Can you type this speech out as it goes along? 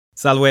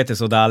Salvete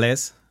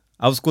sodales,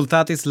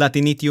 auscultatis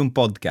Latinitium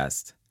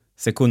podcast,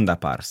 secunda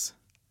pars.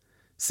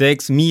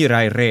 Sex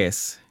mirae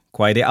res,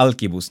 quae de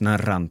alcibus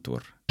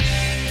narrantur.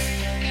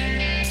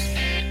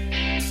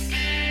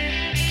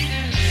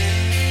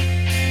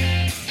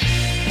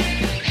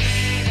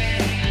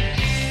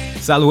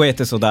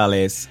 Salvete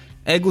sodales,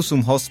 ego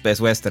sum hospes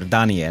Wester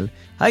Daniel,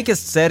 haec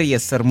est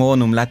series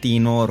sermonum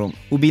Latinorum,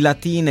 ubi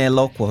Latine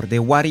loquor de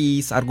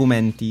variis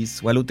argumentis,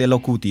 velut de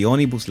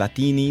locutionibus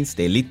Latinis,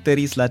 de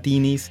litteris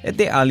Latinis, et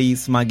de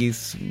alis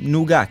magis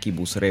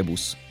nugacibus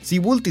rebus. Si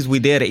vultis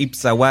videre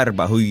ipsa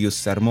verba huius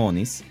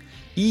sermonis,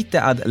 ite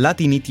ad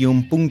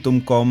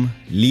latinitium.com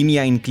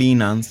linea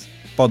inclinans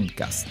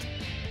podcast.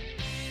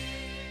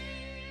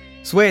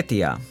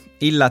 Suetia,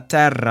 illa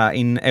terra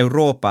in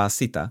Europa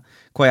sita,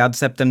 quae ad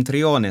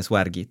septentriones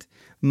vergit,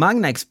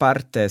 magna ex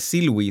parte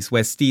silvis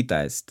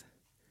vestita est.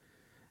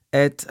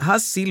 Et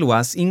has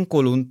silvas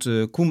incolunt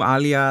cum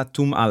alia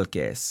tum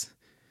alces.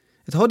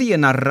 Et hodie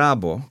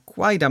narrabo,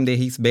 quaedam de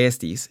his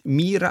bestis,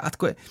 mira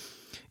atque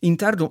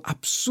interdum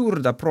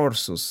absurda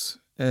prorsus,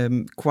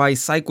 quae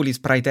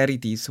saeculis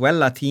praeteritis, vel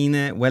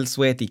latine, vel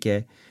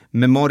suetice,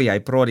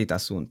 memoriae prodita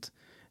sunt.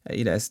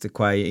 Id est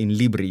quae in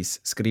libris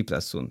scripta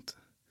sunt.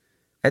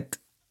 Et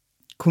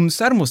cum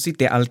sermus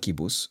ite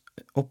alcibus,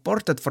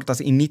 oportet fortas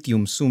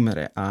initium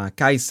sumere a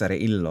Caesare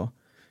illo,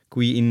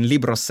 qui in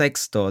libro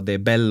sexto de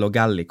Bello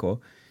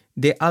Gallico,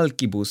 de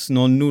alcibus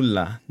non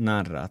nulla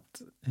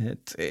narrat,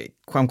 et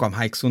quamquam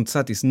haec sunt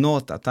satis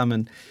nota,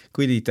 tamen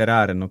quid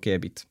iterare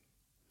nocebit.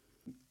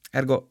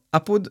 Ergo,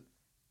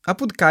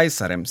 apud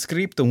Caesarem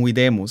scriptum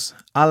videmus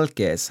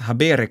alces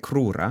habere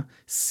crura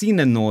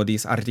sine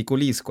nodis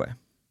articulisque.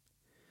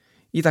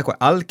 Itaque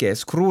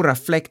alces crura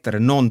flectere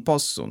non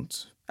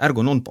possunt,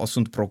 ergo non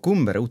possunt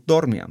procumbere ut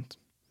dormiant.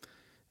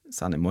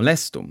 Sane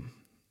molestum,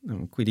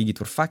 quid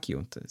igitur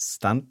faciunt,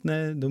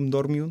 stantne dum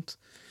dormiunt?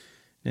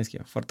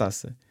 Nescia,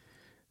 fortasse.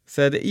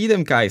 Sed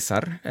idem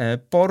Caesar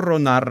porro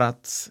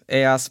narrat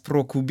eas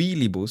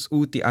procubilibus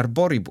uti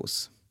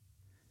arboribus.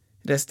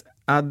 Est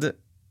ad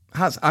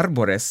has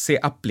arbores se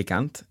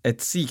applicant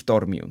et sic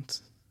dormiunt.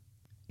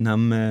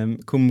 Nam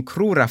cum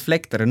crura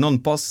flectere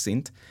non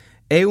possint,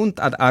 eunt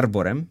ad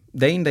arborem,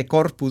 deinde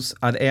corpus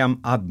ad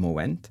eam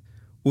admovent,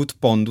 ut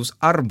pondus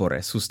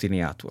arbore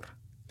sustineatur.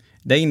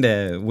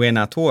 Deinde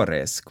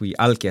venatores, qui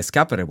alces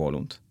capere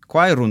volunt,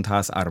 quaerunt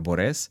has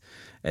arbores,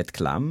 et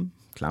clam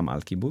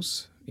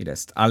alcibus, id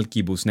est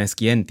alcibus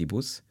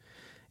nescientibus,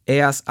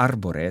 eas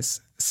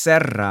arbores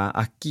serra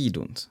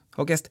accidunt.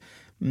 Hoc est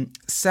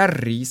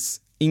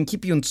serris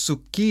incipiunt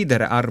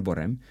succidere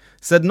arborem,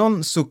 sed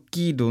non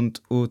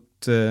succidunt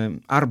ut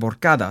arbor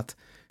cadat,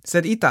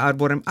 sed ita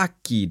arborem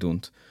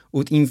accidunt,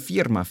 ut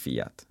infirma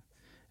fiat,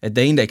 et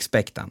deinde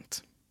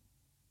expectant.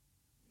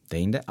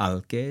 Deinde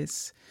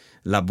alces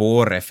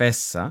labore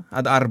fessa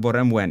ad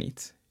arborem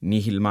venit,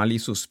 nihil mali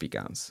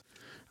suspicans.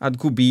 Ad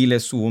cubile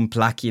suum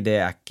placide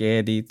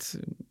accedit,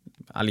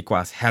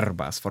 aliquas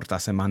herbas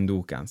fortasse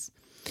manducans,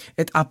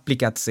 et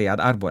applicat se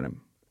ad arborem,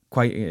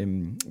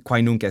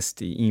 quae nunc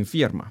est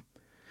infirma.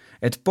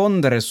 Et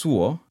pondere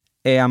suo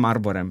eam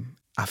arborem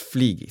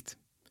affligit.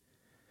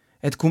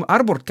 Et cum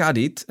arbor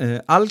cadit,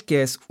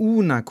 alces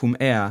una cum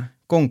ea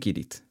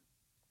concidit.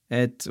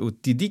 Et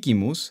ut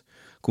didicimus,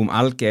 cum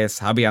alces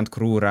habeant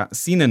crura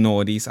sine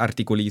nodis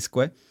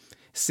articulisque,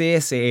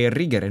 se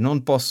rigere non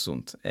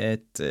possunt,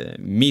 et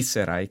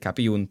miserae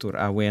capiuntur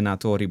a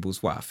venatoribus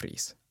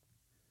vafris.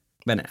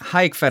 Bene,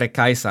 haec fere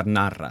Caesar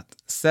narrat,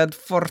 sed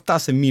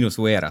fortasse minus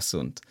vera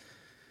sunt.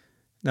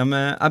 Nam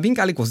ab hinc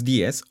alicos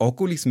dies,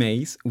 oculis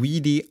meis,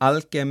 vidi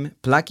alcem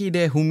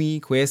placide humi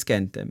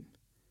quiescentem,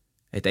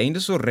 et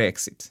einde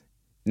surrexit,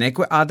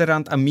 neque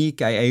aderant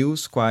amicae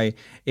eius quae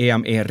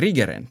eam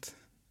erigerent.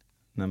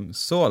 Nam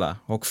sola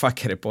hoc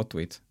facere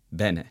potuit,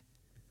 bene.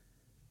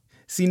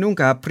 Si nunc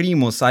a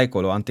primo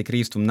saeculo ante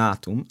Christum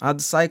natum, ad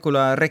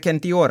saecula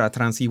recentiora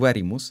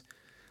transiverimus,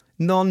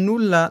 non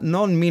nulla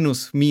non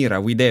minus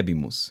mira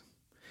videbimus.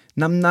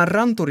 Nam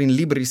narrantur in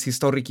libris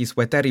historicis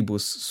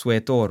veteribus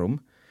suetorum,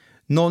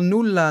 non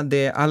nulla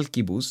de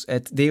alcibus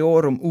et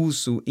deorum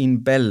usu in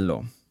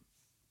bello.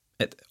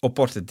 Et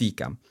oportet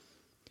dicam,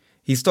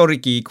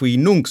 historici qui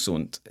nunc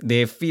sunt,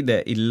 de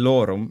fide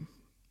illorum,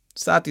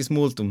 satis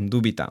multum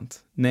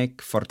dubitant,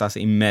 nec fortasse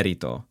in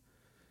merito.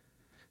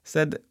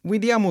 Sed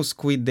vidiamus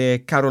quid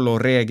de Carolo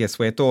rege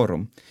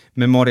suetorum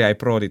memoriae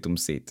proditum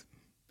sit.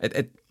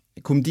 Et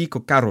cum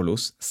dico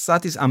Carolus,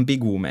 satis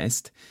ambiguum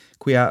est,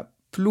 quia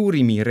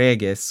plurimi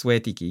reges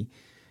suetici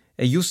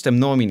e justem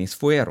nominis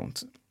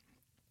fuerunt.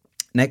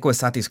 Neque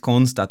satis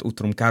constat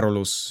utrum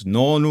Carolus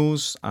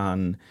nonus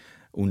an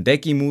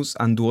undecimus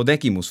an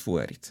duodecimus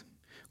fuerit.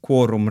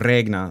 Quorum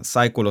regna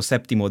saeculo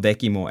septimo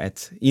decimo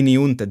et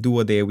iniunte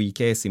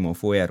duodevicesimo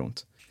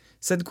fuerunt.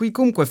 Sed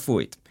quicumque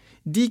fuit,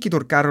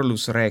 dicitur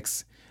Carolus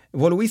rex,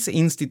 voluisse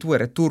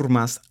instituere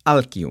turmas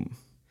alcium,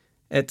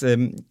 et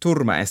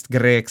turma est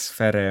grex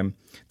fere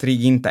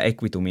triginta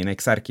equitum in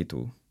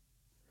exercitu.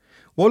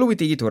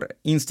 Voluit igitur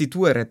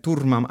instituere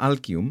turmam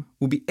alcium,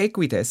 ubi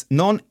equites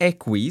non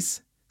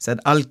equis,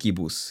 sed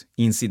alcibus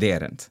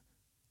insiderent.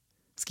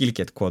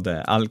 scilcet quod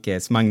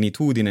alces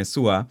magnitudine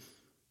sua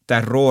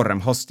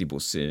terrorem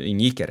hostibus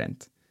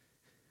inicerent.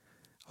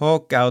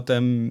 Hoc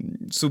autem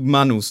sub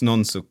manus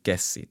non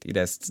successit, id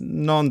est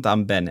non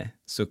tam bene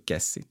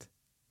successit.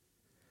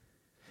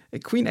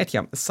 Quin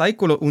etiam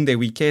saeculo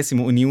XI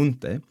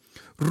uniunte,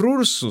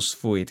 rursus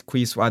fuit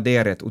quis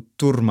aderet ut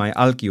turmae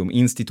alcium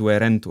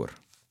instituerentur.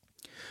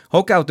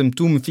 Hoc autem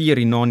tum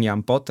firi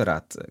noniam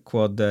poterat,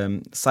 quod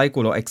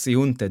saeculo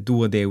exiunte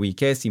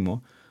XII,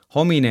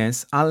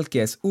 homines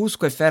alces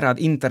usque ferad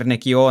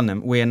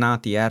internecionem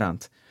uenati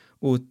erant,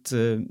 ut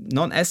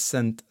non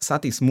essent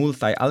satis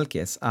multae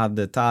alces ad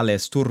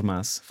tales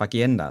turmas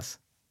faciendas.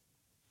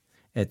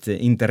 Et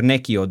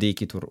internecio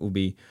dicitur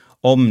ubi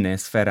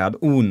omnes ferad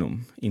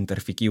unum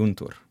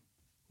interficiuntur,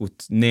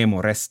 ut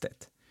nemo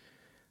restet.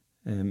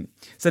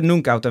 Sed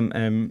nunc autem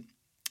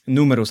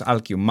numerus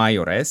alcium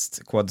maior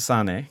est, quod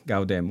sane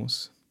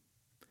gaudemus.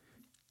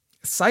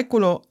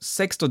 Saeculo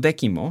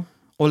XVI,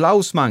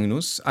 Olaus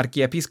Magnus,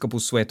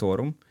 archiepiscopus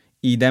Suetorum,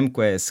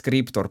 idemque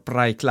scriptor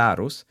prae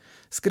clarus,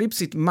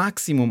 scripsit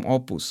maximum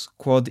opus,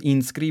 quod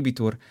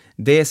inscribitur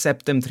de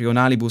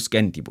septemtrionalibus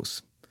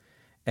gentibus.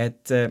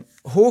 Et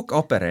hoc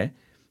opere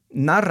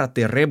narrat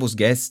de rebus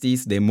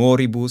gestis, de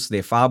moribus,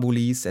 de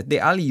fabulis, et de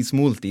aliis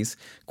multis,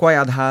 quae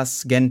ad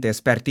has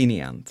gentes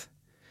pertiniant.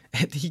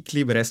 Et hic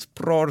liber est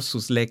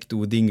prorsus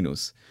lectu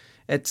dignus,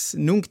 et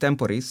nunc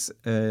temporis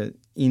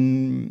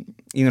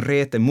in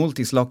rete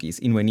multis locis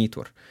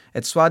invenitur,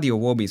 et suadio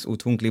vobis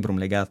ut hunc librum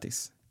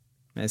legatis.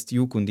 Est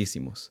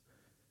iucundissimus.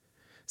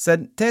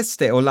 Sed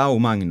teste Olau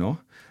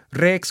Magno,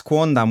 rex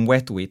quondam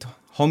vetuit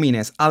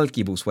homines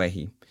alcibus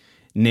vehi,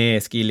 ne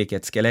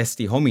scilicet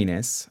scelesti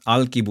homines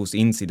alcibus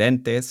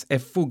incidentes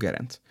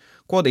effugerent,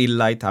 quod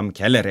illae tam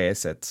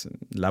celeres et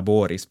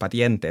laboris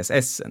patientes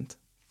essent.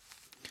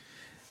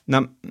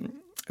 Nam,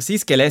 si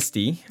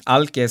scelesti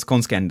alces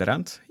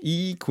conscenderant,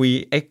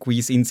 qui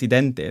equis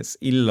incidentes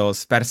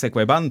illos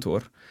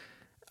persequebantur,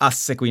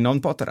 assequi non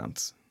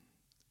poterant.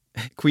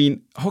 Quin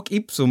hoc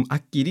ipsum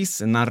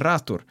accidisse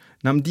narratur,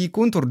 nam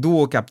dicuntur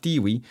duo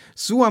captivi,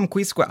 suam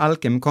quisque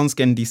alcem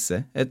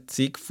conscendisse, et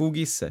sic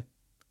fugisse.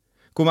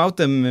 Cum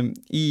autem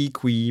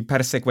qui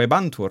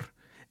persequebantur,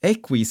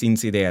 equis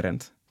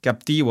inciderent,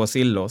 captivos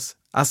illos,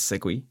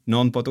 assequi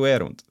non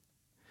potuerunt.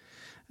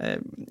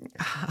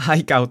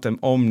 Haec autem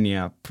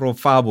omnia pro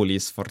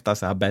fabulis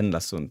fortasse habenda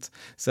sunt,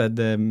 sed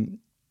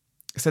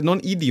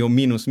non idio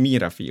minus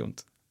mira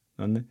fiunt.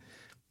 Non?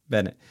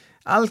 Bene,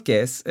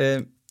 alces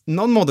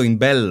non modo in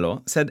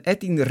bello, sed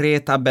et in re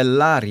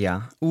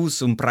tabellaria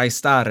usum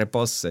praestare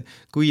posse,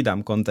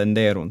 quidam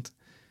contenderunt.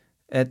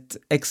 Et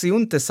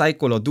exiunte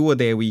saeculo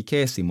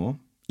XII,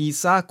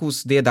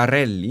 Isacus de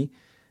Darelli,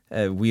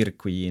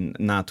 virqui in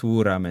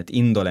naturam et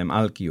indolem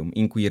alcium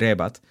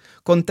inquirebat,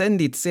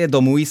 contendit se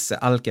domuisse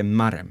alcem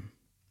marem.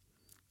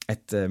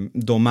 Et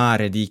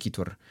domare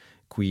dicitur,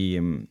 qui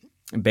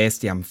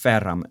bestiam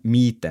ferram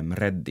mitem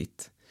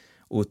reddit,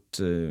 ut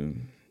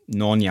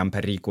noniam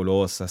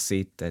periculosa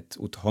sit et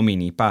ut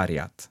homini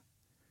pariat.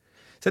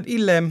 Sed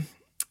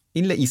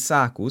ille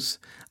Isacus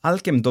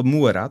alcem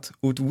domuerat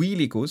ut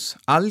vilicus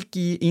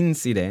alci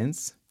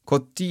incidens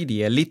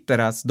quotidie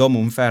litteras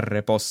domum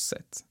ferre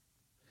posset.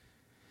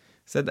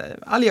 Sed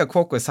alia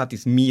quoque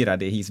satis mira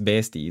de his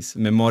bestiis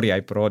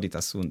memoriae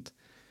prodita sunt.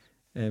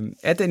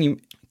 Et enim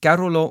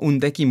Carulo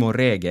XI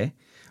rege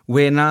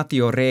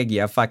venatio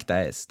regia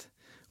facta est,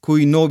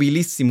 cui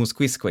nobilissimus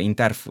quisque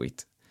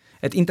interfuit.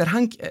 Et inter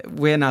hanc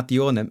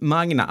venatione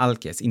magna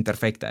alces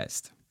interfecta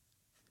est.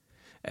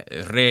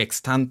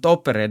 Rex tant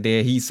opere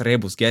de his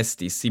rebus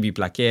gestis sibi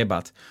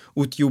placebat,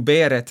 ut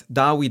iuberet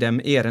Davidem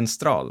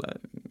Ehrenstrahl,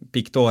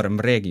 pictorem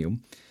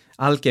regium,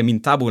 alcem in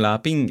tabula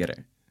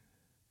appingere.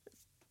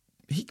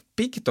 Hic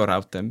pictor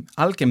autem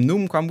alcem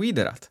numquam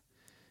viderat,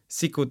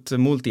 sicut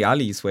multi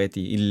aliis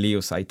veti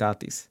illius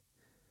aetatis.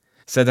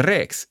 Sed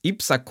rex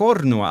ipsa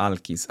cornua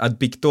alcis ad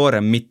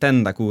pictorem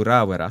mittenda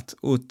curaverat,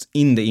 ut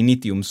inde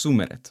initium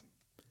sumeret.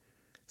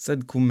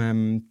 Sed cum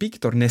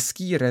pictor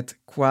nesciret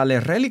quale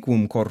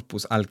reliquum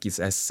corpus alcis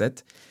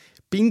esset,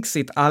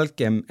 pinxit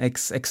alcem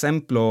ex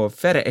exemplo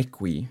fere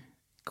equi,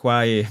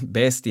 quae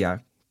bestia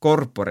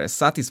corpore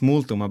satis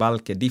multum ab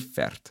alce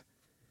differt.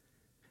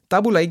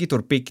 Tabula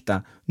igitur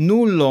picta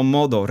nullo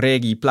modo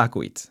regi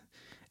placuit,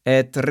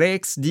 et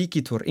rex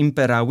dicitur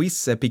impera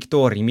visse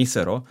pictori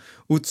misero,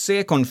 ut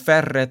se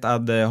conferret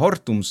ad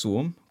hortum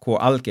suum, quo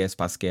alces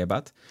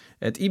pascebat,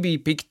 et ibi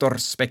pictor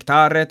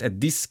spectaret et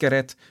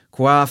disceret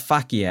qua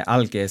facie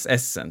alces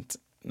essent,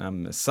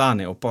 nam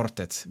sane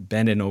oportet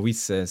bene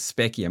novisse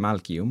speciem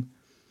alcium.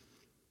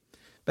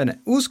 Bene,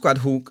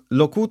 usquad huc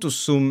locutus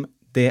sum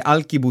de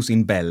alcibus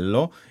in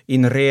bello,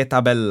 in re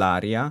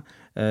tabellaria,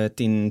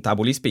 in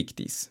tabulis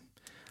pictis.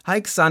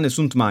 Haec sane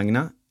sunt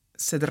magna,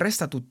 sed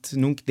restat ut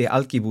nunc de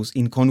alcibus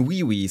in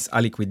conviviis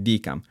aliquid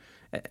dicam,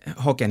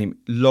 hoc enim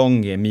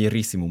longe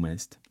mirissimum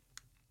est.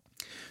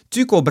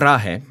 Tycho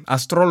Brahe,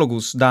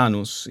 astrologus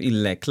Danus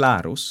ille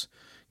clarus,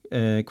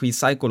 qui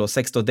saeculo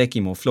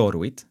XVI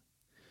floruit,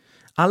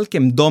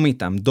 alcem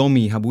domitam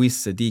domi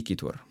habuisse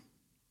dicitur,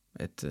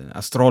 et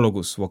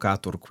astrologus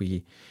vocatur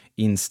qui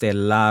in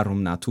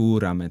stellarum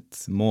naturam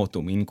et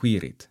motum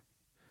inquirit.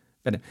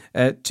 Bene,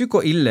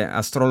 tyco ille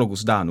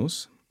astrologus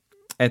Danus,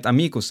 et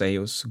amicus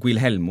eius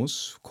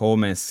Wilhelmus,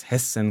 comes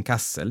Hessen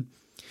Kassel,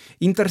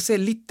 inter se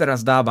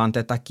litteras dabant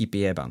et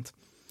accipiebant.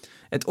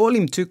 Et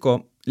olim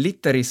tyco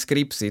litteris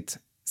scripsit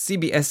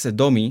sibi esse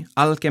domi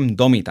alcem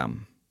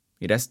domitam.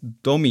 Id est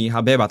domi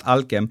habebat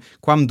alcem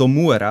quam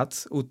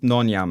domuerat ut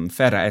noniam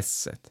fera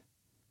esset.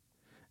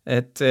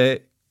 Et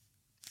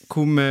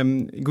cum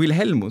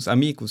Wilhelmus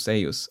amicus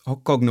eius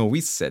hoc cogno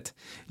visset,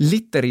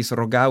 litteris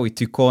rogavi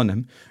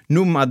tyconem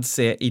num ad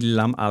se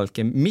illam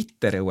alcem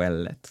mittere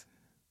vellet.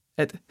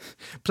 Et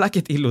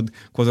placet illud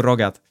quod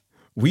rogat,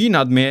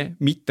 vinad me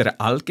mittere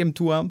alcem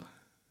tuam?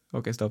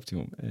 Hoc est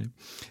optimum.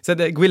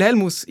 Sed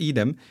Wilhelmus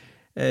idem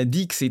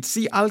dixit,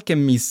 si alcem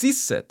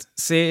mississet,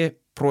 se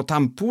pro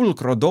tam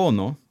pulcro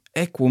dono,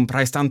 equum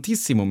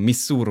praestantissimum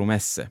missurum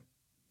esse.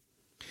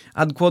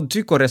 Ad quod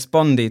tyco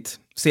respondit,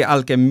 se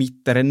alcem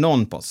mittere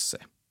non posse.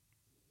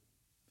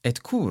 Et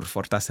cur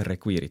fortasse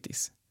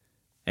requiritis?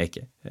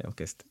 Ecce,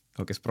 hoc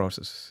est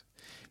prosus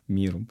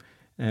mirum.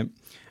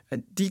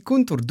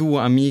 Dicuntur duo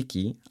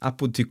amici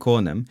apud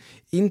Tychonem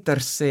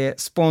inter se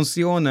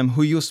sponsionem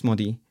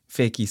huiusmodi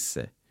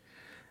fecisse.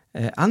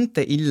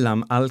 Ante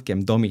illam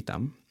alcem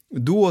domitam,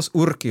 duos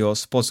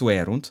urcios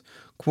posuerunt,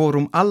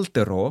 quorum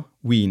altero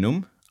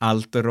vinum,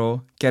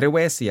 altero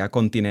Cerevesia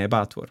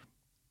continebatur.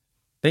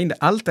 Deinde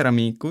alter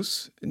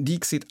amicus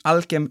dixit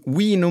alcem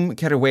vinum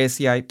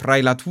Cerevesiae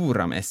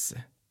praelaturam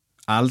esse.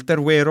 Alter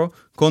vero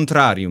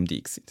contrarium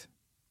dixit.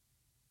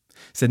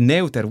 Sed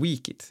neuter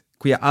vicit,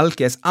 quia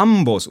alces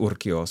ambos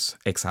urcios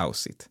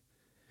exhausit.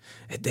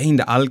 Et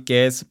deinde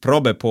alces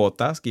probe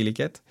potas,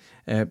 gilicet,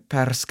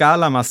 per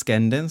scalam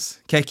ascendens,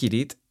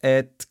 cecidit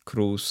et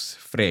crus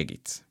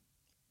fregit.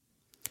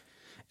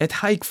 Et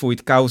haec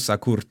fuit causa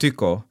cur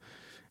Tycho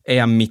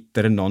eam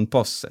mittere non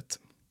posset.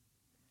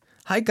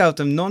 Haec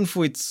autem non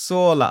fuit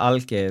sola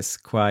alces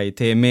quae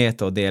te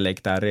meto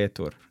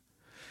delectaretur.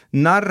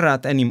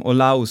 Narrat enim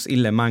Olaus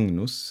ille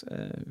Magnus,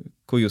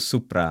 cuius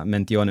supra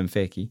mentionem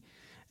feci,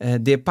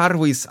 de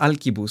parvis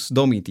alcibus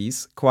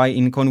domitis quae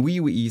in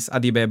conviviis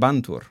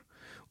adibebantur,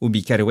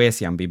 ubi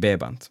Cerevesiam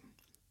bibebant.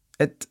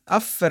 Et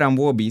afferam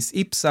vobis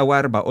ipsa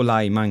verba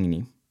Olai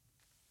Magni.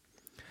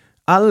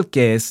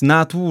 Alces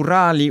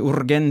naturali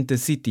urgente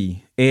siti,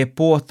 e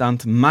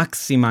potant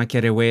maxima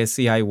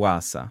Cerevesiae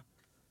vasa.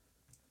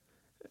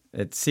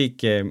 Et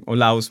sic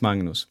Olaus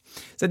Magnus.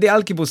 Sed de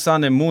alcibus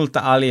sane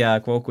multa alia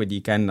quoque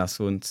dicenna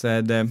sunt,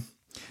 sed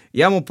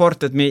iam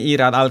portet me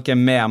ira ad alcem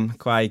meam,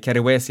 quae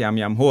Cerevesiam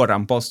iam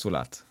horam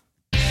postulat.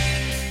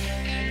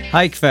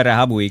 Haec fere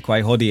habui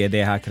quae hodie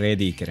deha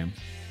credicerem.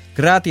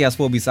 Gratias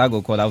vobis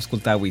ago quod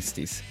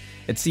auscultavistis.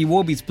 Et si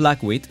vobis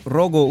placuit,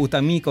 rogo ut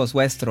amicos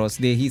vestros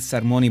de his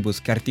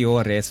sermonibus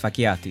certiores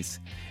faciatis,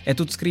 et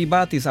ut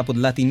scribatis apud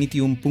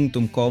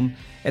latinitium.com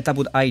et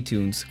apud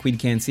iTunes quid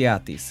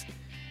censiatis.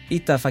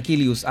 Ita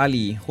facilius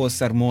alii hos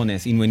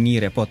sermones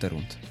invenire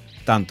poterunt.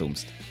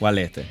 Tantumst,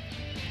 valete.